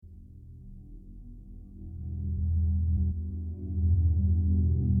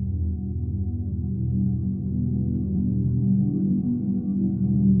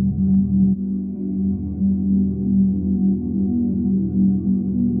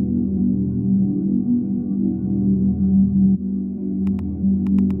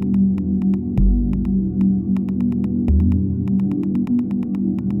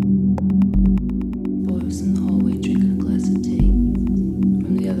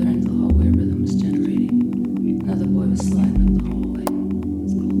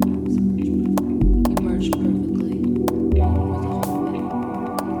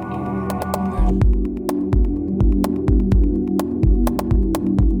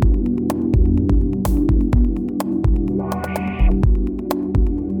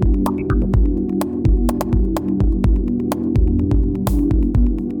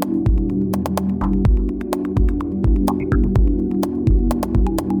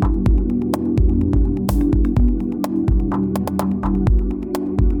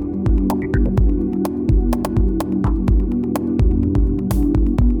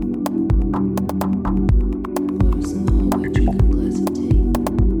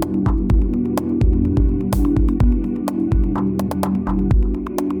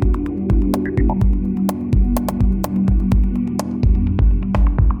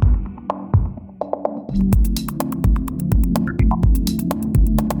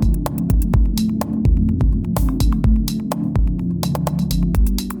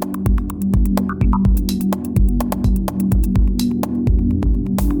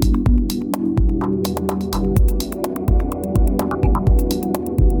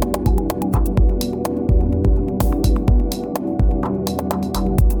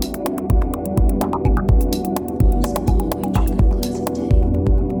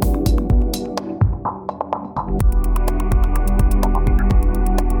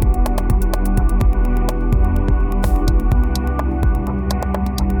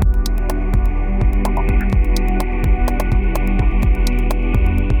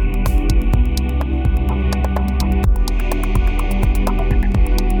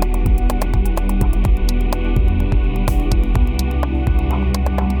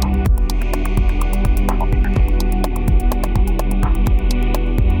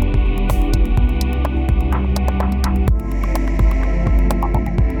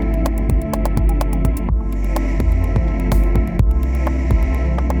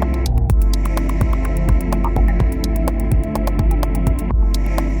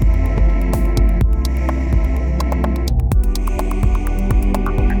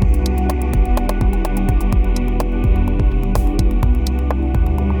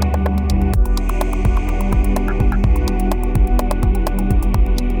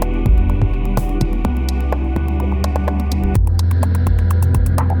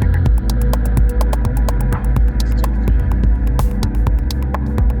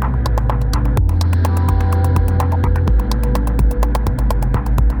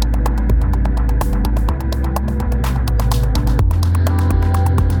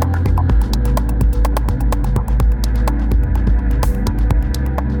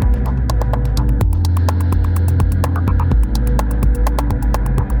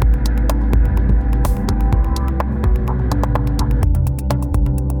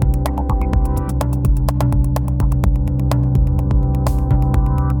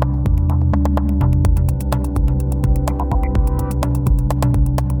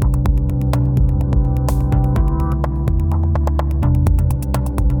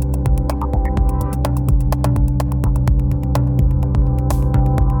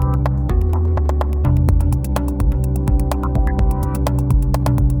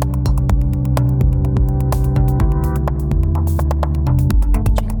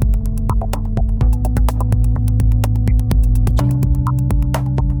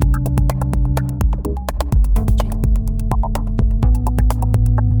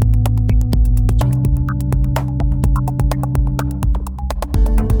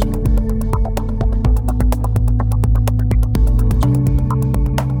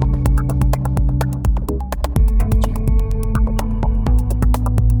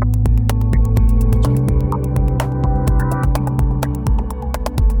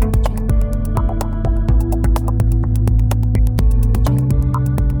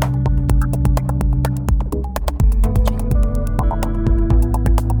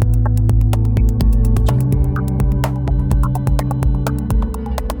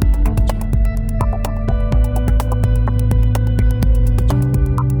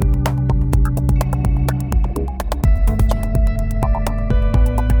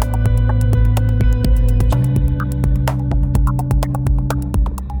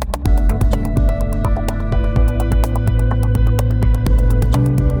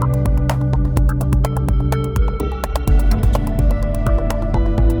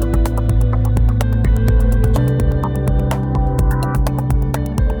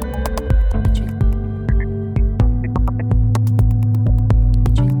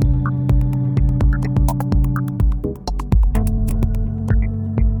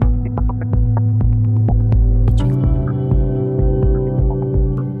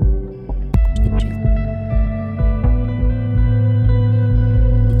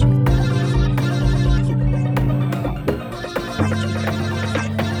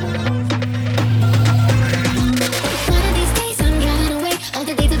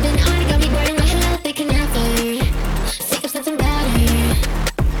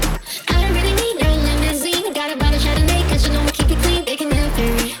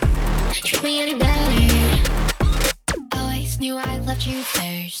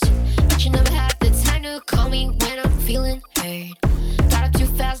first, but you never had the time to call me when I'm feeling hurt. Got up too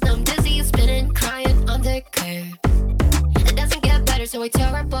fast, now I'm dizzy, spinning, crying on the curb. It doesn't get better, so I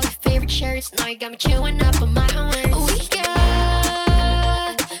tore up all your favorite shirts. Now you got me chewing up on my own words. We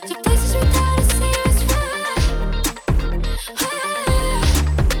got to places without a serious run.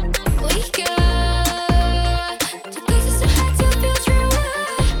 We got to places so hard to feel true.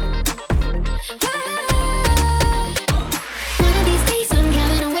 One of these days I'm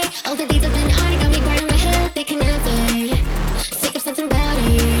driving away. All the days I've been on, got me burning my head. They can never think of something better.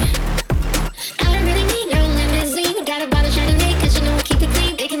 I don't really need no limousine. Got a bottle Chardonnay, cause you know I keep it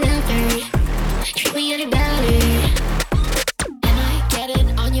clean. They can never treat me any better.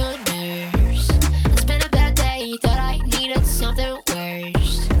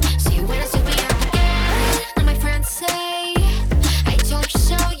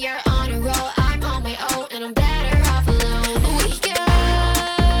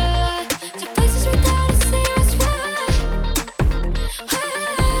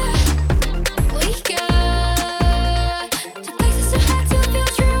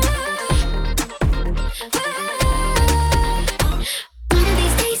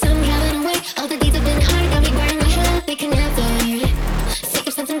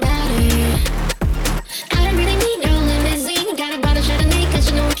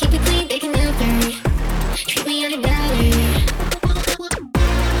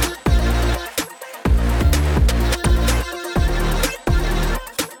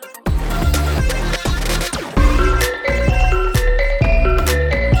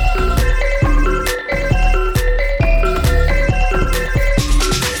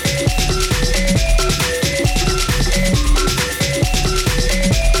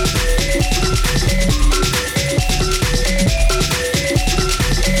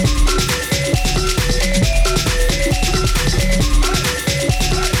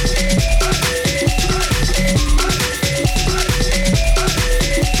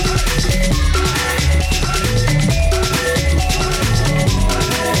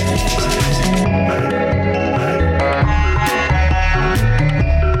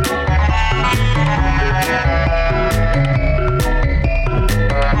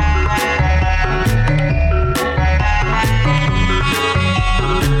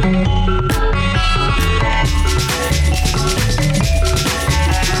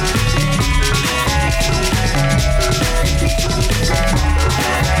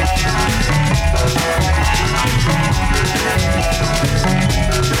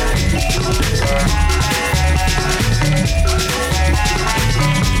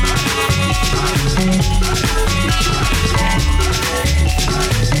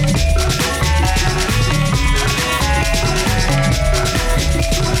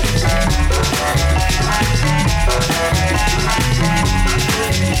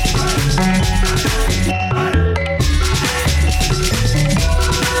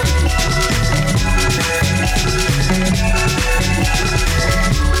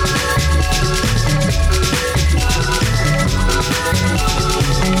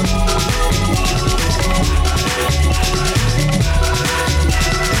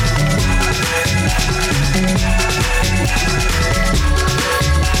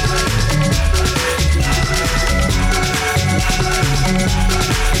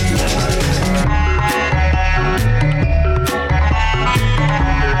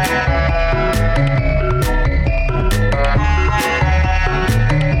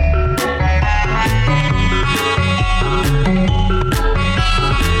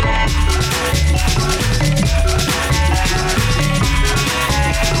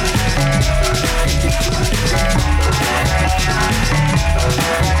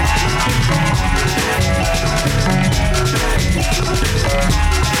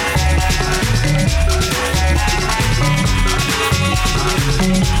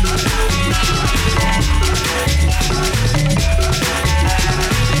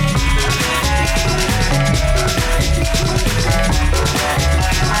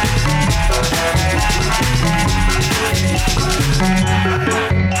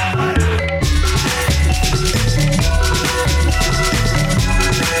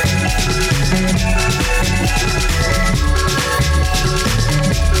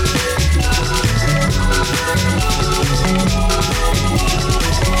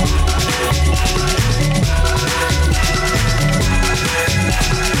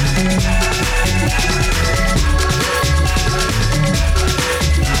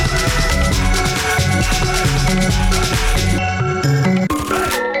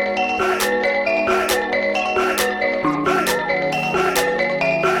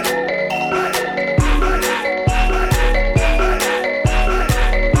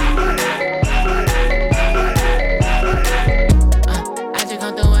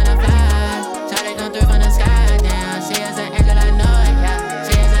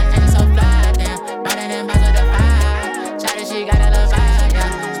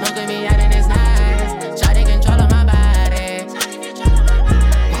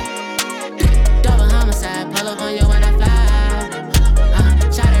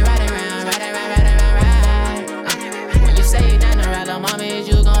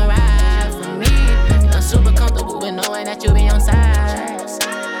 knowing that you be on side.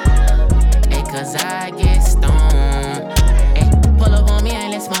 Hey, cause I get stoned. Hey, pull up on me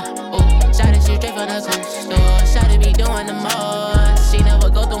and let's smoke. Ooh, shot it, she straight from the coast store. Shot it be doing the most. She never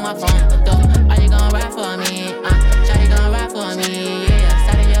go through my phone door. Are you gon' ride for me? Shot it gon' ride for me. Yeah,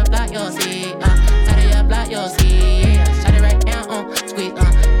 shot it, yeah, block your seat. Shot it, yeah, block your seat. Yeah, shot it right down on squeeze.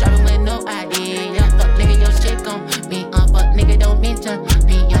 Drop it with no ID. Yeah, fuck nigga, your shit gon' me. Fuck nigga, don't mention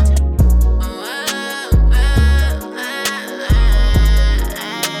me. Yeah.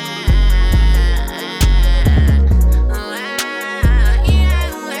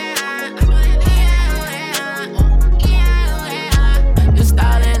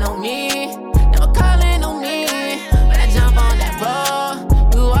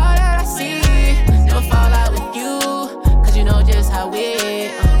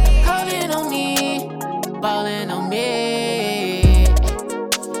 Ballin' on me,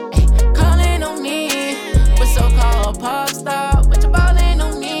 calling on me. We're so-called pop star, but you're ballin'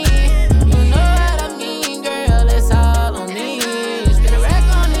 on me. You know what I mean, girl, it's all on me. Spin a rack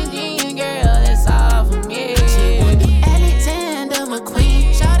on the jeans, girl, it's all for me. Alexander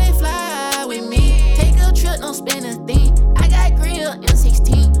McQueen, shout it fly with me. Take a trip, don't spend a thing. I got grill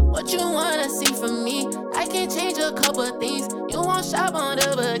M16, what you wanna see from me? I can change a couple things. You won't shop on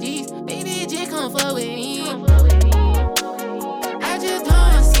double D's, baby, just come fuck with me. I just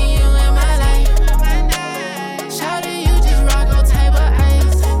wanna see you in my life. Shawty, you just rock on table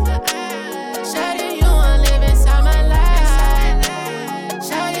ice. Shawty, you wanna live inside my life.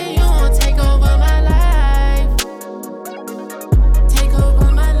 Shawty, you wanna take over my life. Take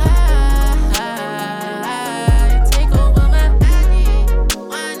over my life. Take over my life.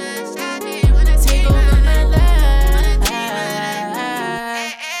 Take over my life.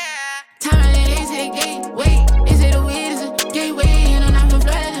 Time it is, hey, wait.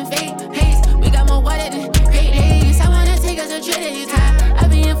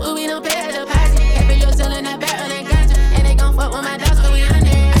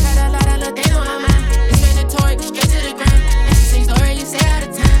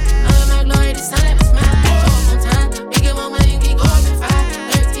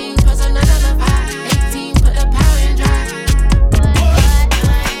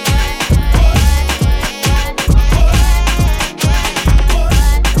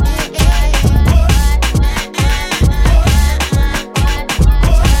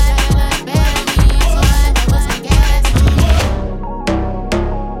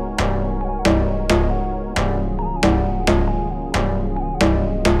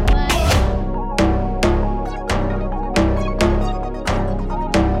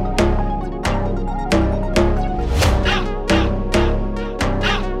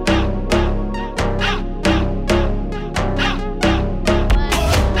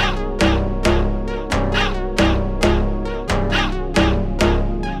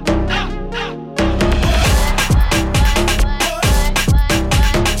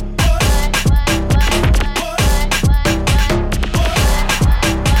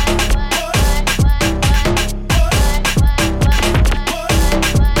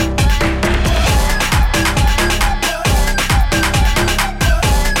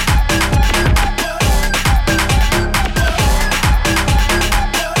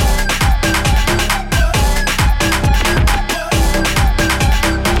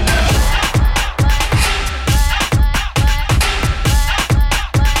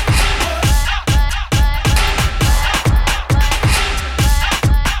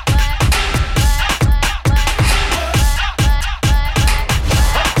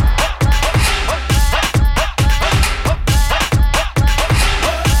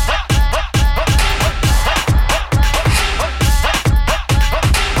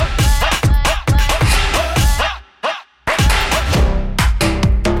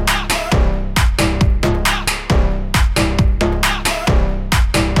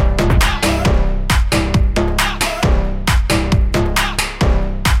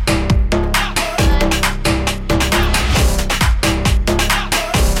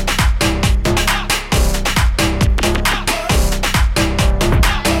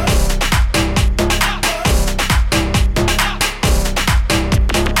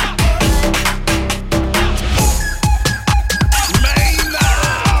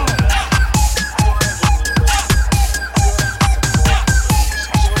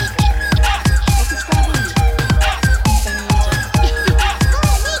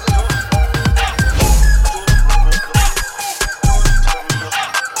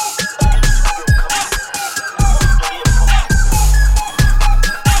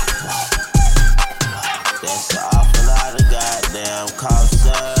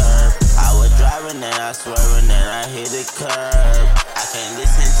 and then I swerve and then I hit the curb. I can't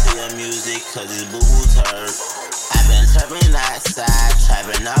listen to your music cause it's boo-boo turd. I've been trapping outside,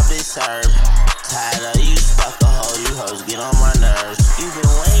 trapping off this herb. Tired of you stuck a hole, you hoes get on my nerves. You been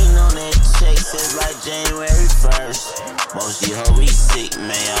waiting on that check since like January 1st. Most of you hoes be sick,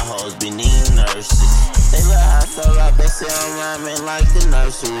 man, your hoes be needing nurses. They look how I felt like they say I'm rhyming like the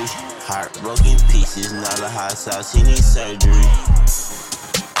nursery. Heartbroken pieces, not a hot sauce, he needs surgery.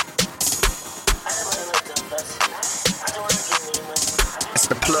 It's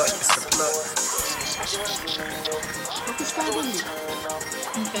the plug, it's the plug.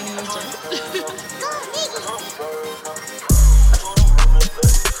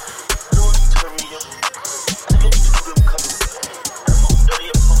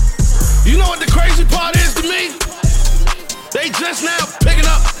 You know what the crazy part is to me? They just now picking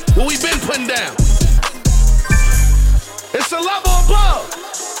up what we've been putting down. It's a level above.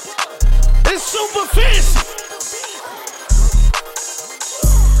 It's super fancy.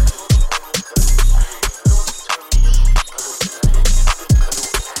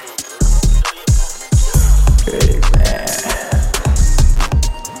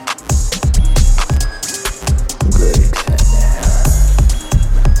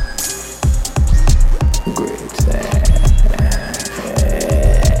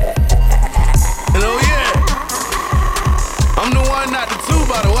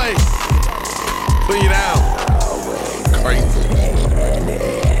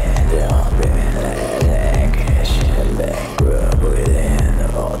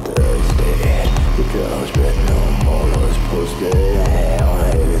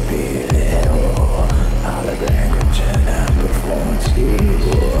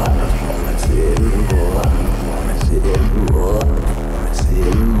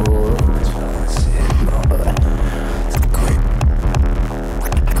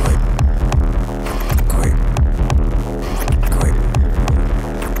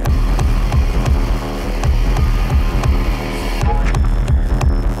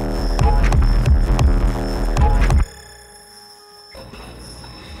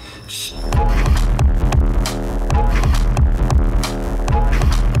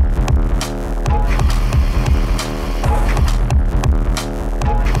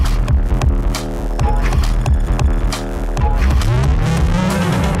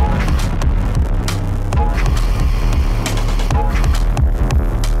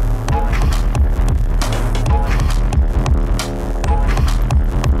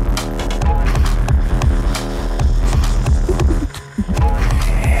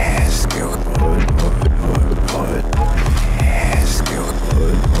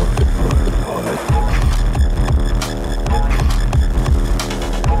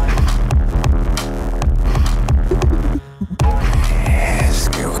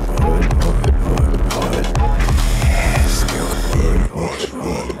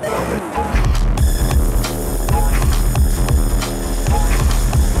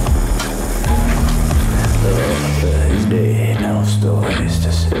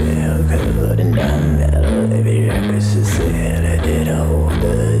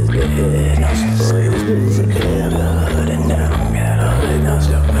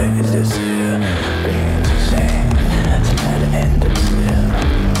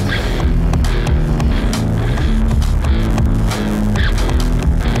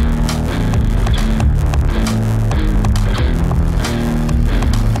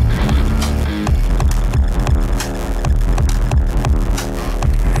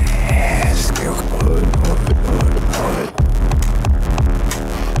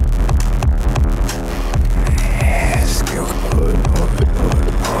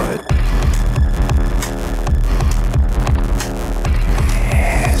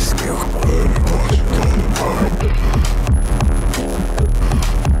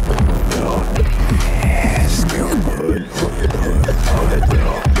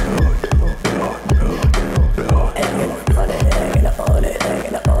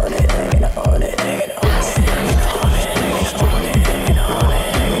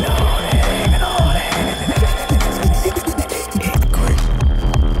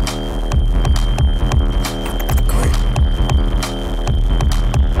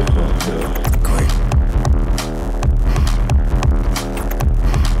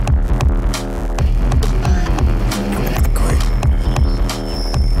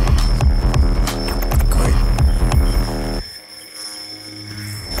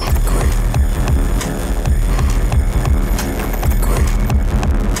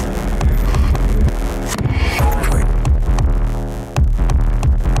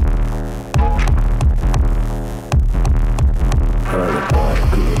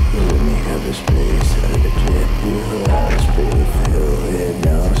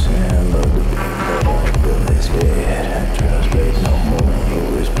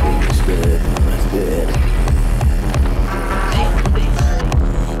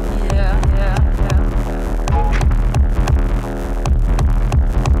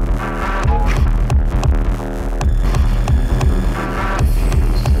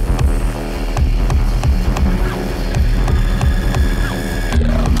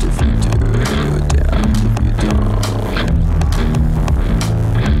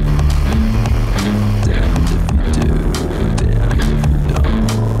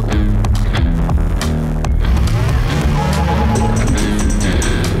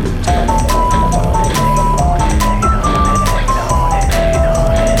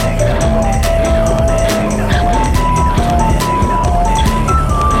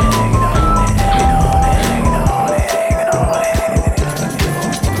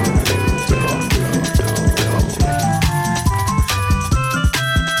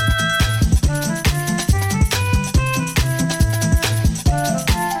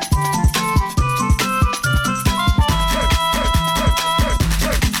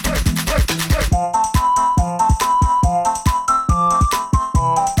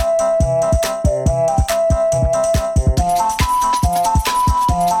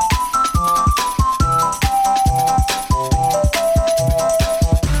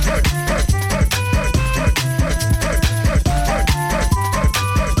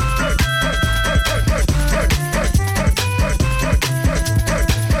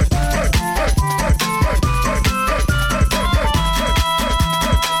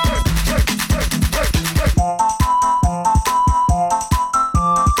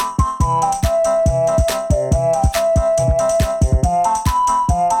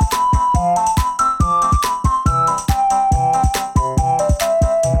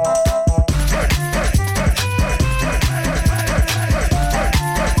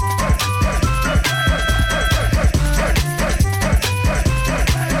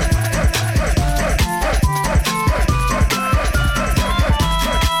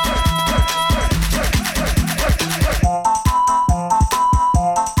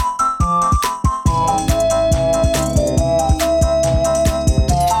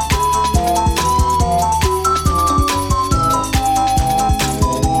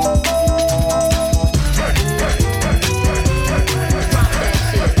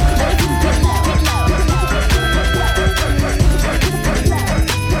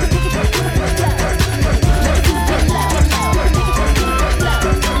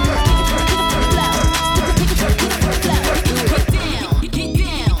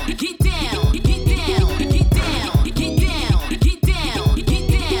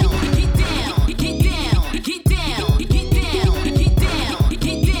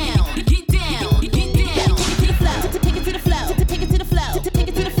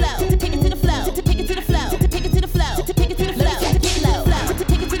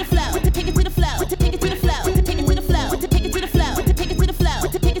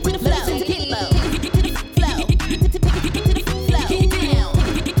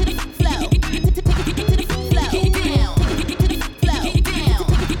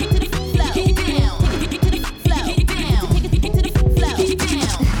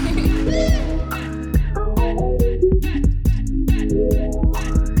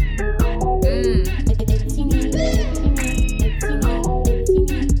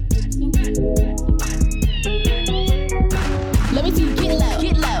 get low,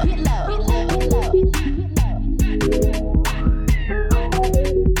 get low, get low, get low, get low.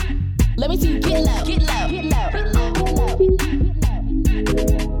 Let me see you get low, get low, get low, get low, get low.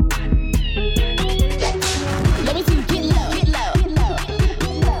 Let me see you get low, get low, get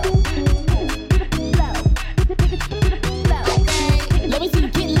low, get low. Let me see you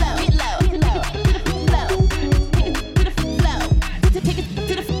get low, get low, get low, low. Take it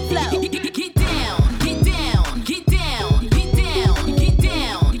to the flow. Get down, get down, get down, get down, get down, get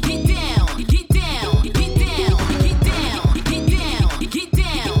down, get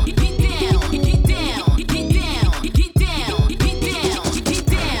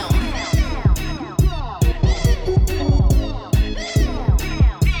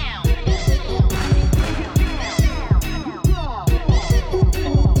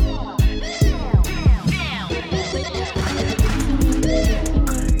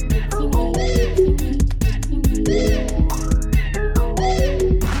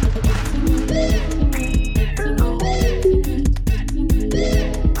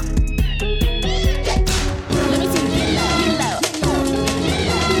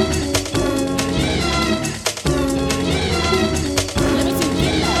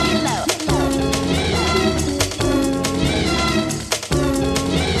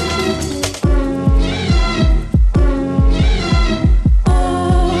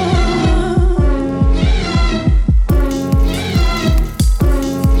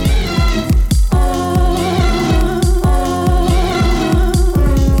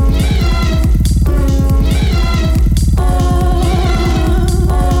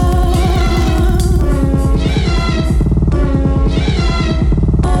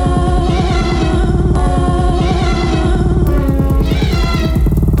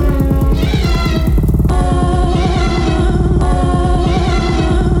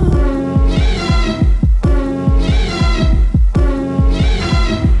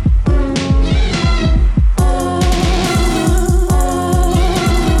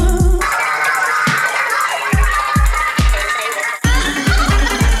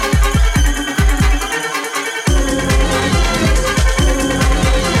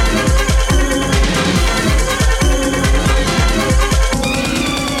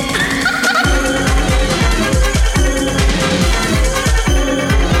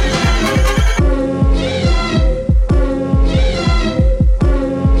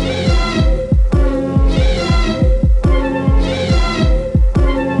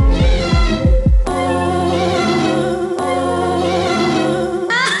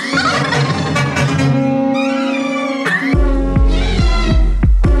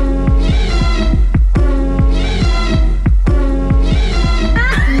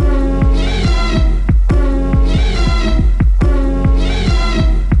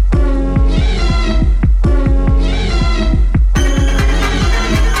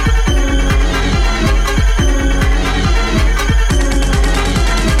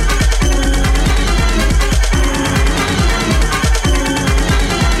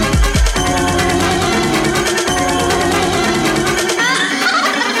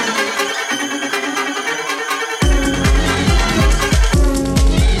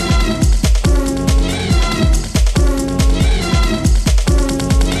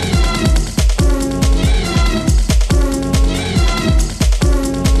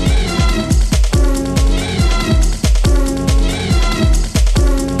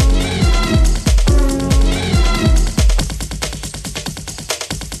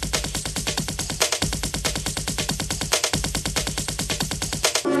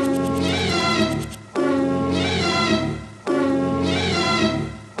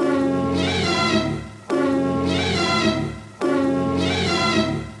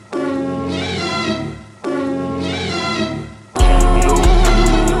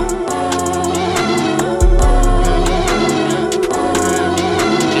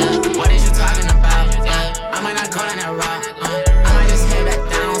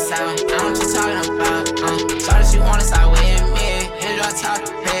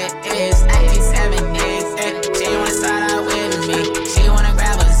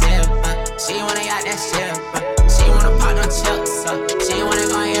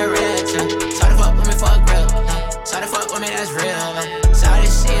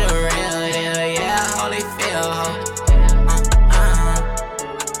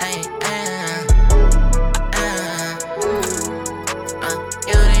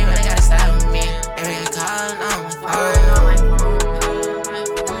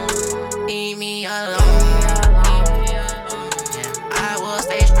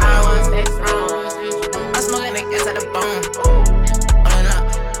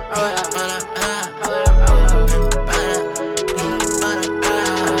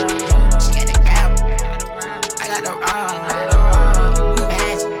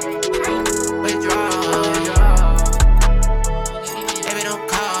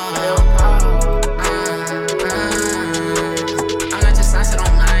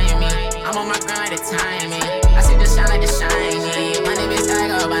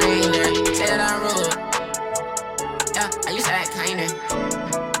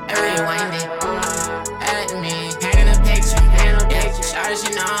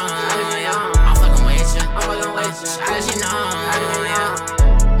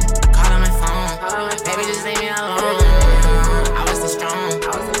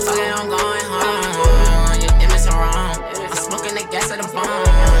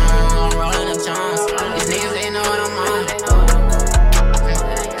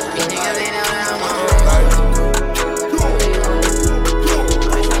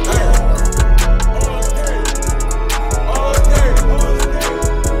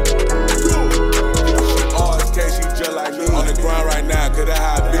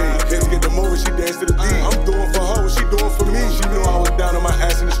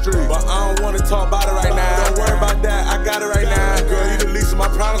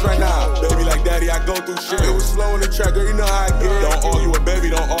going through shit. It was slow in the track, girl, you know how I get. Don't argue with baby,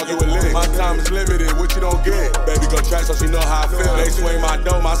 don't argue with Lick. My time is limited, what you don't get. Baby go track so she know how I feel. They swing my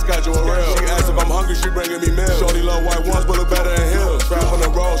dough, my schedule real. She asks if I'm hungry, she bringing me meals. Shorty love white ones, but look better than hills. Trap on the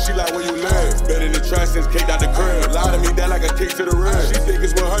road, she like where you live. Been in the track since kicked out the crib. Lie to me, that like a kick to the rib. She think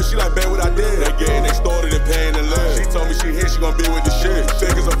it's with her, she like, bet what I did. They getting extorted and paying to live. She told me she here, she gon' be with the shit.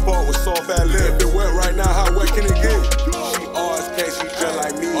 Think it's a fault with soft fat lip. If it wet right now, how wet can it get? She RSK, she just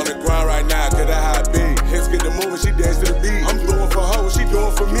like me. On the grind right now, cause that's how it be. Hips get the moving, she dance to the beat. I'm doing for her what she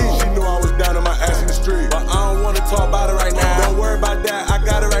doing for me. She knew I was down on my ass in the street, but I don't wanna talk about it right now. Don't worry about that, I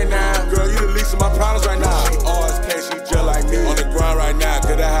got it right now. Girl, you the least of my problems right now. She RSK, she just like me. On the grind right now,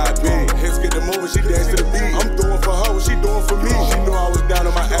 cause that's how it be. Hips get the moving, she dance to the beat. I'm doing for her what she doing for me. She knew I was down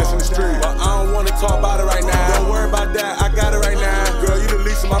on my ass in the street, but I don't wanna talk about it right now. Don't worry about that, I got it right now. Girl, you the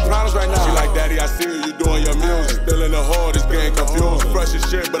least of my problems right now. She like, daddy, I see you doing your music. Still in the hood, it's getting confused. Fresh as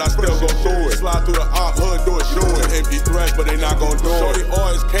shit, but I still go through it. Slide through the op hood, do it, shoot it. Empty threats, but they not gon' do it. Shorty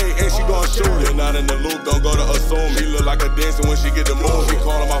RSK, and she gon' shoot it. You're not in the loop, don't go to assume. She look like a dancer when she get the move. She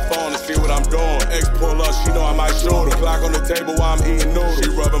callin' my phone to see what I'm doing. Ex pull up, she know I might shoot her. Clock on the table while I'm eating noodles. She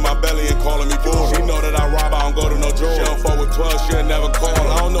rubbing my belly and calling me fool. She know that I rob, I don't go to no jewel. She don't fuck with 12, she'll never call.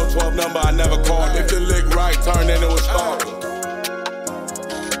 I don't know 12 number, I never call. If the lick right, turn into a stalker.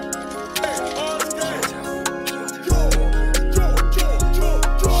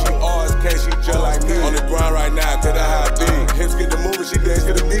 She just like me. On the grind right now, cause that's how it be. Hips get the moving, she dance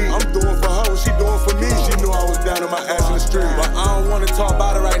to the beat. I'm doing for her what she doing for me. She knew I was down on my ass in the street, but I don't wanna talk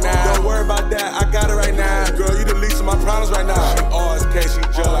about it right now. Don't worry about that, I got it right now. Girl, you the least of my problems right now. She RSK, she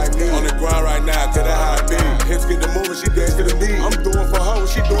just like me. On the grind right now, cause that's how it be. Hips get the moving, she dance to the beat. I'm doing for her what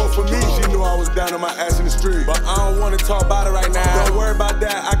she doing for me. She knew I was down on my ass in the street, but I don't wanna talk about it right now. Don't worry about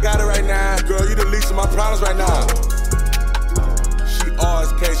that, I got it right now. Girl, you the least of my problems right now.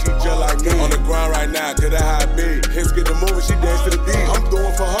 RSK, she just like me. On the grind right now, cause that's how it be. Hips get the moving, she dance to the beat. I'm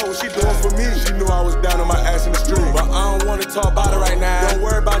doing for her what she doing for me. She knew I was down on my ass in the street, but I don't wanna talk about it right now. Don't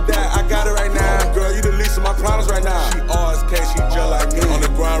worry about that, I got it right now. Girl, you the least of my problems right now. She RSK, she just like me. On the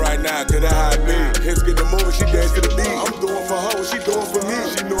grind right now, cause that's how it be. Hips get the moving, she dance to the beat. I'm doing for her what she doing for me.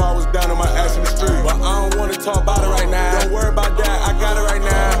 She knew I was down on my ass in the street, but I don't wanna talk about it right now. Don't worry about that, I got it right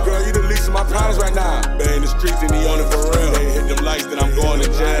now. Girl, you the least of my problems right now. Bang in the streets and he on it for real. They hit them lights, then I'm going to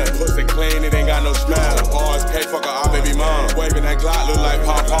jail. Pussy clean, it ain't got no smell. RSK, fuck her, our baby mom. Waving that Glock, look like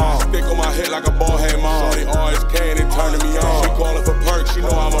pom-pom. Stick on my head like a ball head mom. Shorty RSK and it turning me on. She calling for perks, she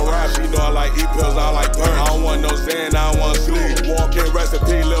know I'm a rap. She know I like E-pills, I like perks. I don't want no Xan, I don't want sleep. Walk in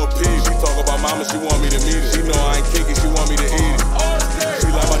recipe, Lil P. She talk about mama, she want me to meet it. She know I ain't kinky, she want me to eat it. She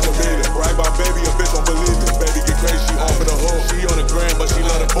like my tomato. Brag about baby, a bitch don't believe it. Baby get crazy, she off of the hook. She on the gram, but she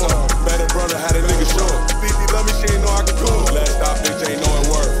love the book. Met a brother, had a nigga short. BT love me, she ain't know I can cook. Last stop, bitch ain't know it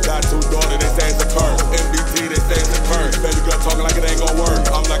work. Got two daughters, they say it's a curse. MBT, they say it's a curse. Baby girl talking like it ain't gon' work.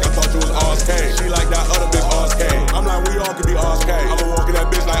 I'm like, I thought you was RSK. She like that other bitch RSK. I'm like, we all could be RSK. I'ma walk in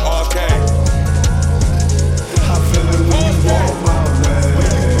that bitch like RSK. I feel it when you walk my way.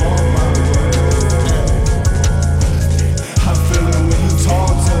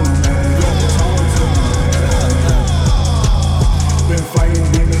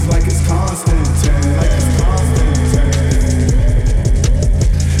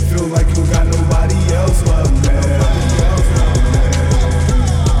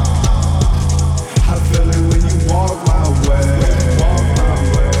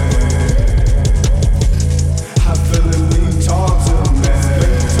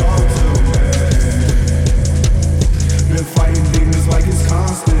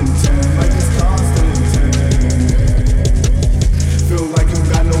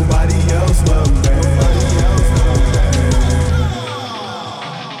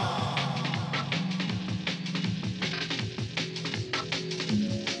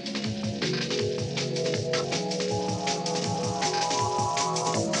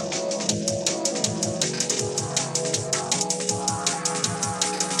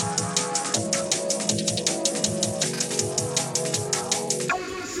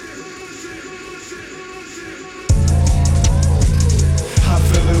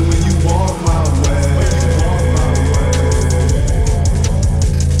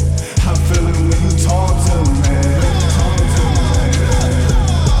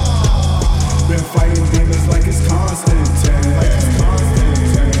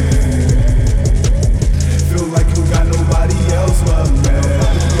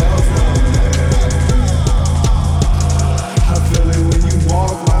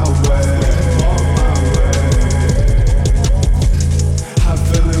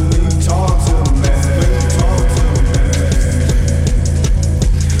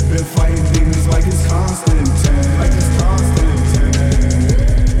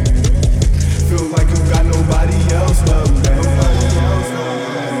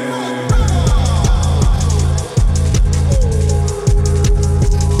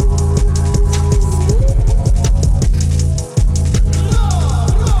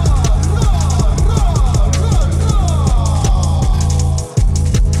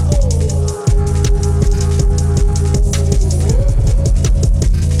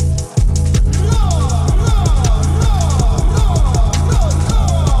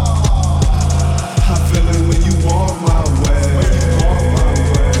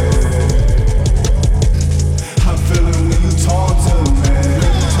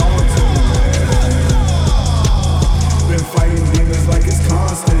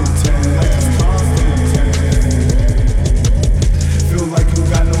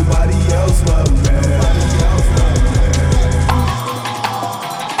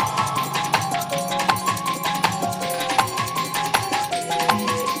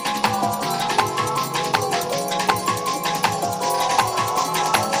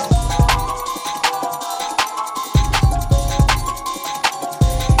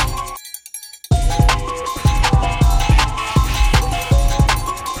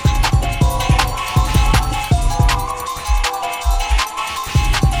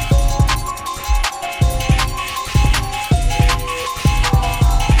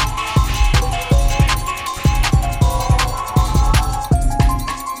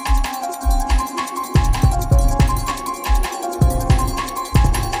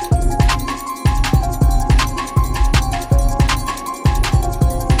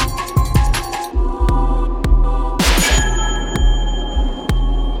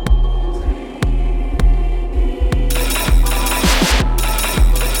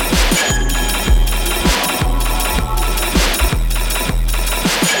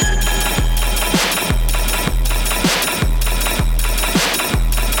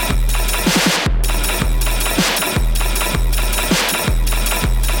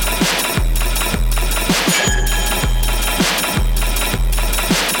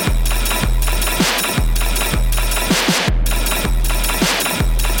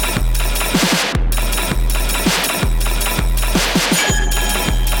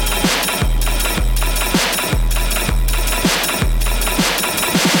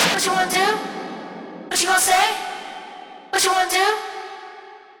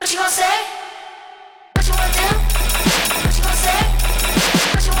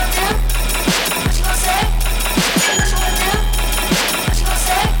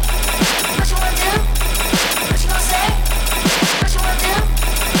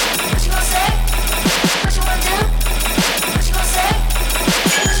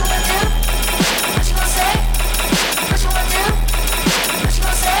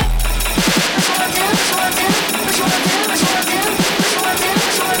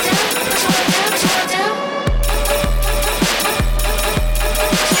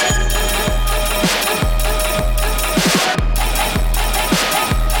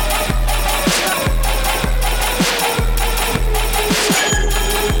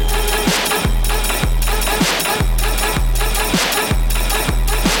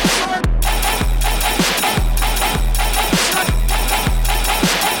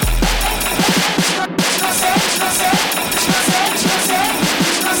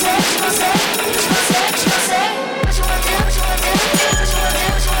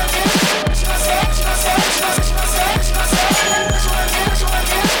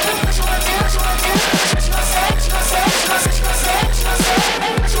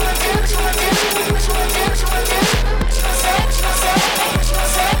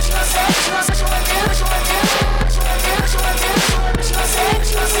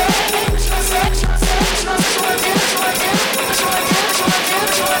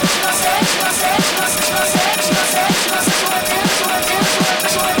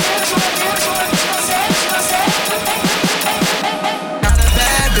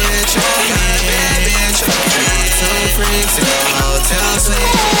 freaks in the hotel suite.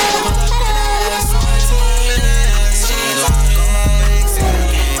 She like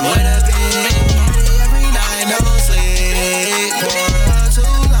with a bitch every night, no sleep. Pour 2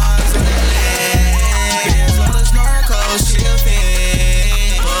 lines in the lake. Beers on the snorkel, she a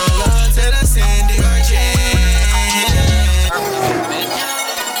fiend. Pull up to the Cindy or Jane.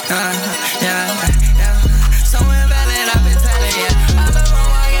 Somewhere valid, I've been telling ya. I love my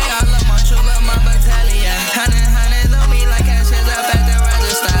walking, I love my true, love my battalion. Hundreds on me like ashes up at the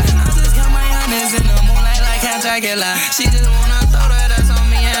register. I just got my honey's in the moonlight like a Dracula. She just wanna throw that ass on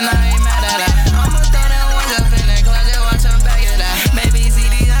me and I ain't mad at her. I'ma throw that one up in the closet, watch her back it up. Baby, see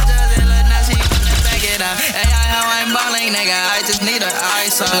these options and look, now she wanna back it up. AI, how I'm balling, nigga, I just need her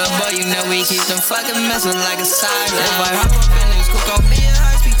eyes on. Little boy, you know we keep them fucking missiles like a siren. If I hop up in this coupe, gon' be a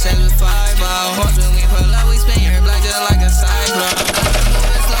high-speed chase with 5 miles. Horse when we pull up, we spin your block just like a cyclone.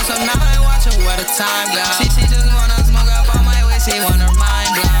 Moving slow, so now I watch her where the time goes. She just wanna smoke up on my way, she want her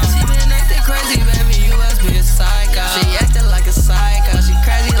mind blown. She been acting crazy, baby, you must be a psycho. She acting like a psycho, she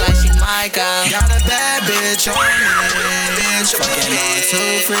crazy like she Michael. Got a bad bitch on me, fucking on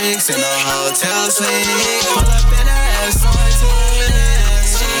 2 freaks in a hotel suite. Pull up in a S22,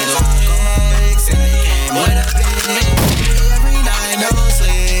 she like legs and they came with a bitch every night, no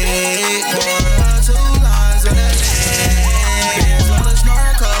sleep. Pour 2 lines in the lake. Beers on the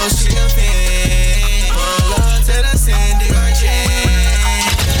snorkel, she a fiend. Pull up to the Cindy or Jane.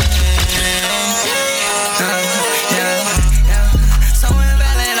 Somewhere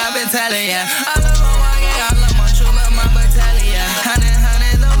valid, I've been telling ya. I love my walking, I love my true, love my battalion.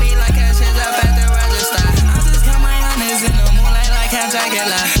 Hundreds on me like ashes up at the register. I just got my honey's in the moonlight like a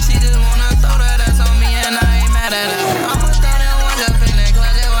Dracula. She just wanna throw that ass on me and I ain't mad at her. I'ma throw that one up in the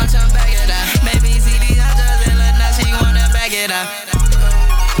closet, watch her back it up. Baby, see these options and look, now she wanna back it up.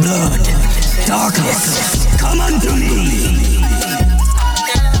 Blood, darkness, come unto me.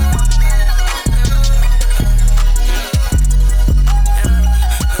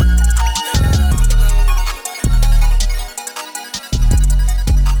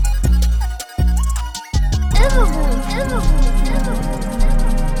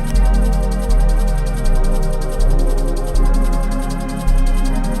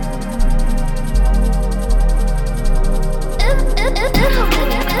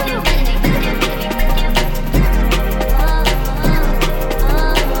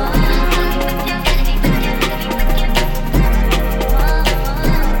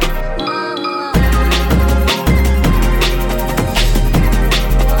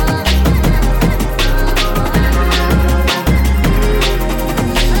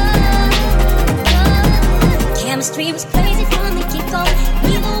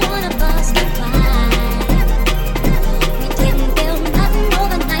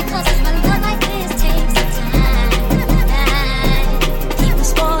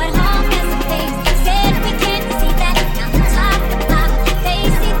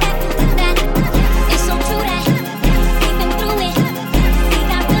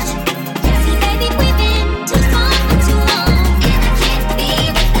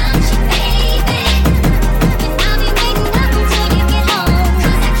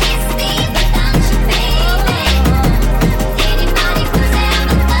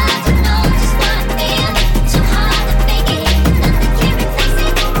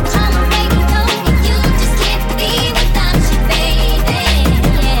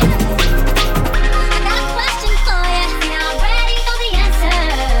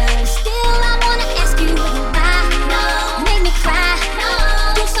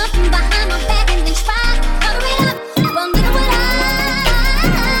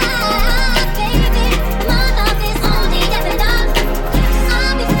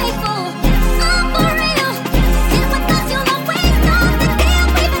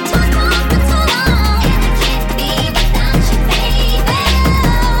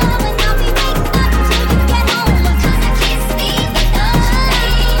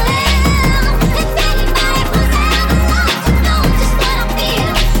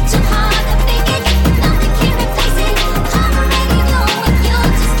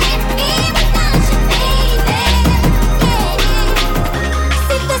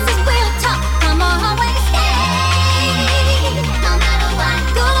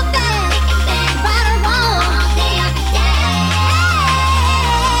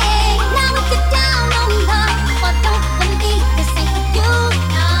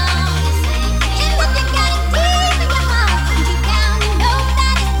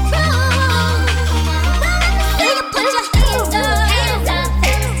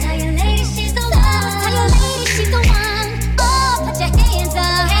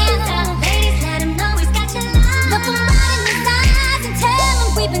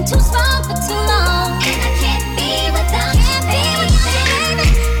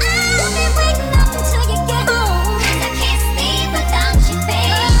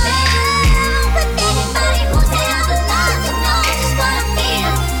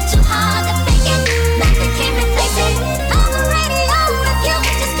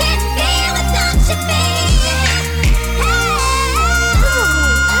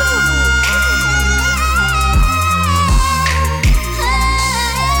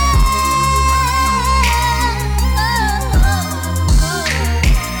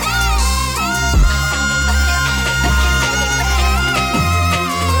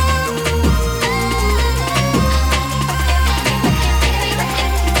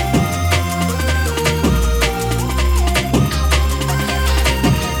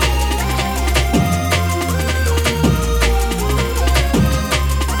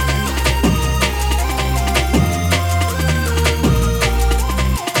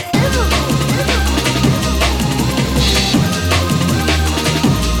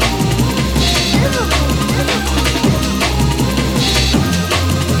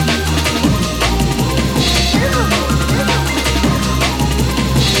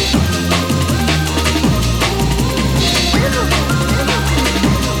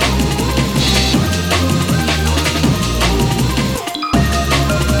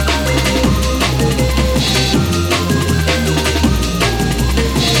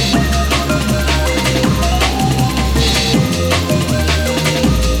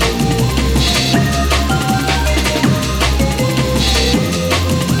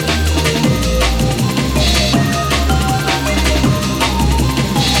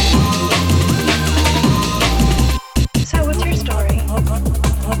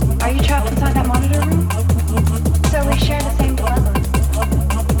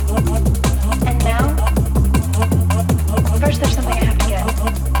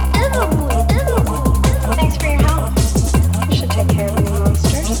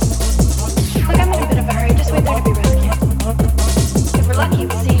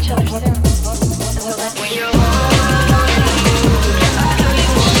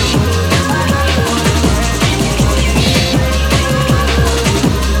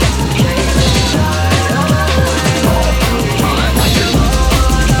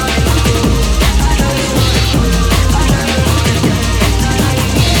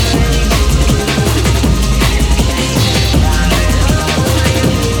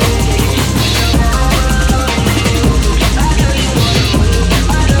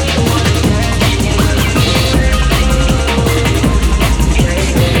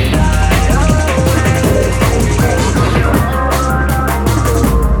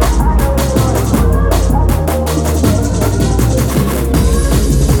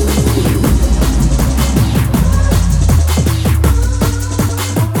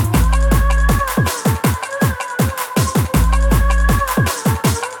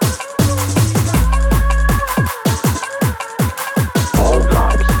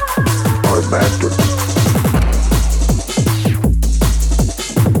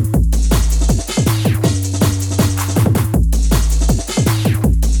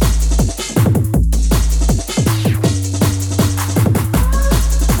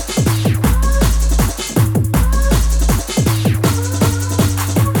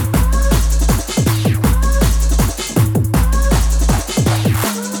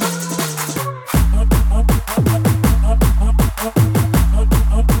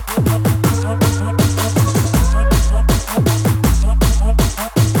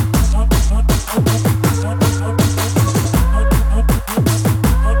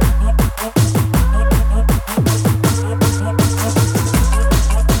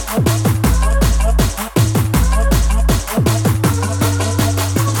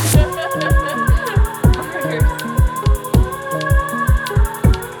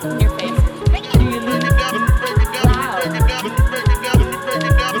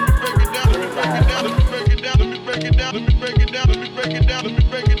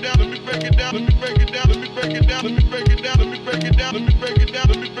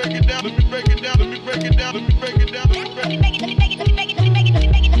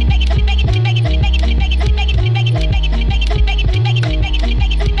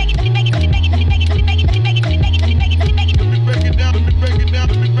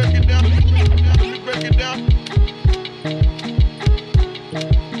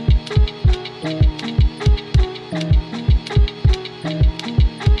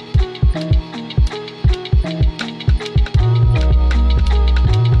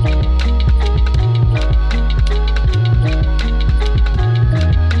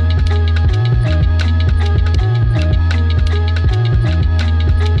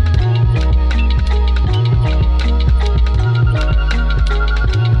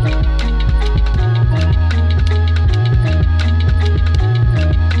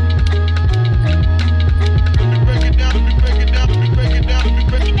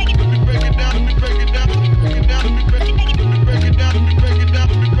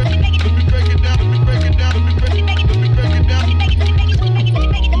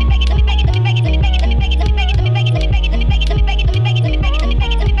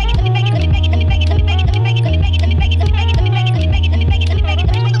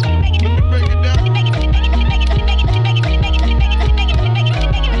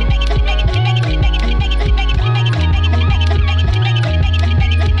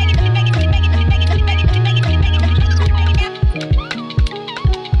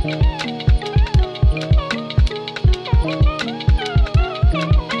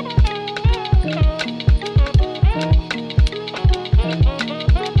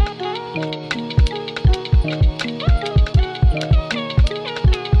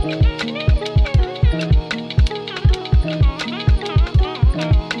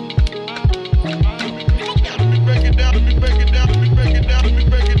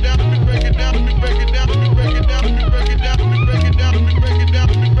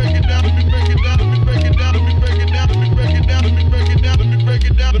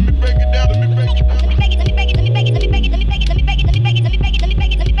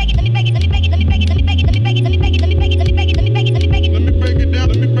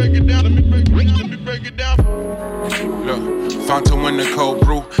 in the cold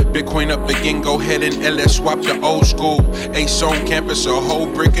brew. Bitcoin up again, go ahead and LS swap the old school. Ace on campus, a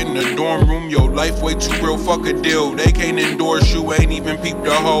whole brick in the dorm room. Your life way too real, fuck a deal. They can't endorse you, ain't even peep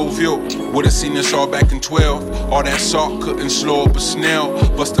the whole view. Would've seen this all back in 12. All that salt couldn't slow up a snail.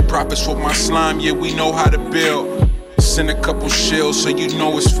 Bust the profits for my slime, yeah, we know how to build. Send a couple shells so you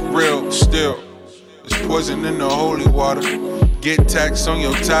know it's for real. Still, there's poison in the holy water. Get taxed on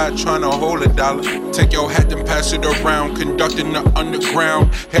your tie, tryna hold $1. Take your hat and pass it around. Conducting the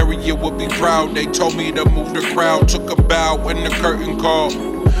underground. Harriet would be proud. They told me to move the crowd. Took a bow when the curtain called.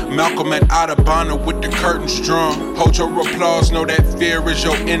 Malcolm at Audubon with the curtains drawn. Hold your applause, know that fear is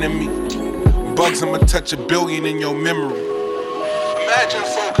your enemy. Bugs, I'ma touch $1 billion in your memory. Imagine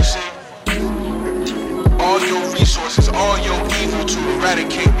focusing all your resources, all your evil to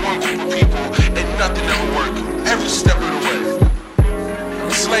eradicate one group of people and nothing ever work. Every step of the way.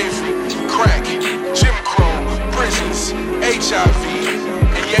 Slavery, crack, Jim Crow, prisons, HIV.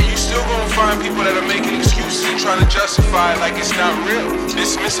 And yet you still gonna find people that are making excuses and trying to justify it like it's not real.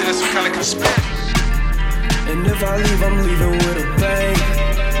 Dismiss it as some kind of conspiracy. And if I leave, I'm leaving with a bang.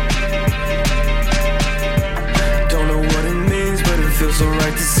 Don't know what it means, but it feels so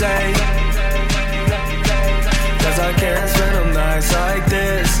right to say. Cause I can't spend them nights like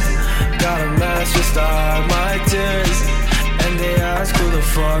this. Got a mask just to hide my tears. And they ask who the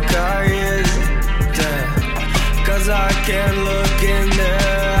fuck I is. Damn. Cause I can't look in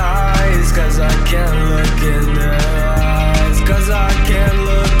their eyes. Cause I can't look in their eyes. Cause I can't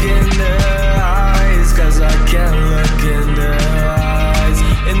look in their eyes. Cause I can't look in their eyes.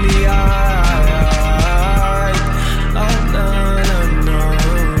 In the eye. Oh no, no, no.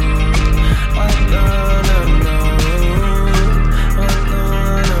 Oh no, no, no. Oh no,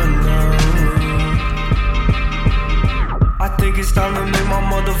 no, no. I think it's time to make my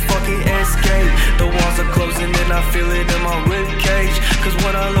motherfucking escape. The walls are closing and I feel it in my ribcage. Cause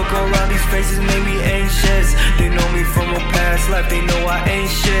when I look around, these faces make me anxious. They know me from a past life, they know I ain't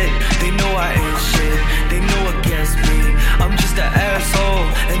shit. They know I ain't shit, they know against me. I'm just an asshole,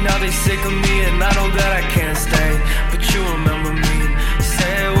 and now they sick of me. And I know that I can't stay, but you remember me. Say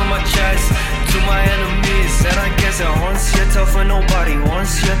it with my chest to my enemies. And I guess it haunts you, tough when nobody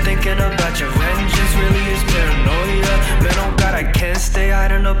wants you. Thinking about your vengeance really is paranoia. Man, oh God, I can't stay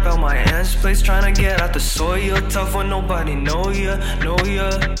hiding up at my aunt's place, trying to get out the soil. Tough when nobody know ya, know ya.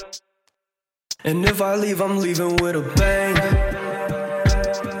 And if I leave, I'm leaving with a bang.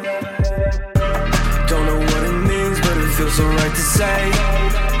 Don't know what it means, but it feels so right to say.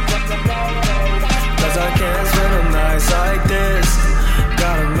 Cause I can't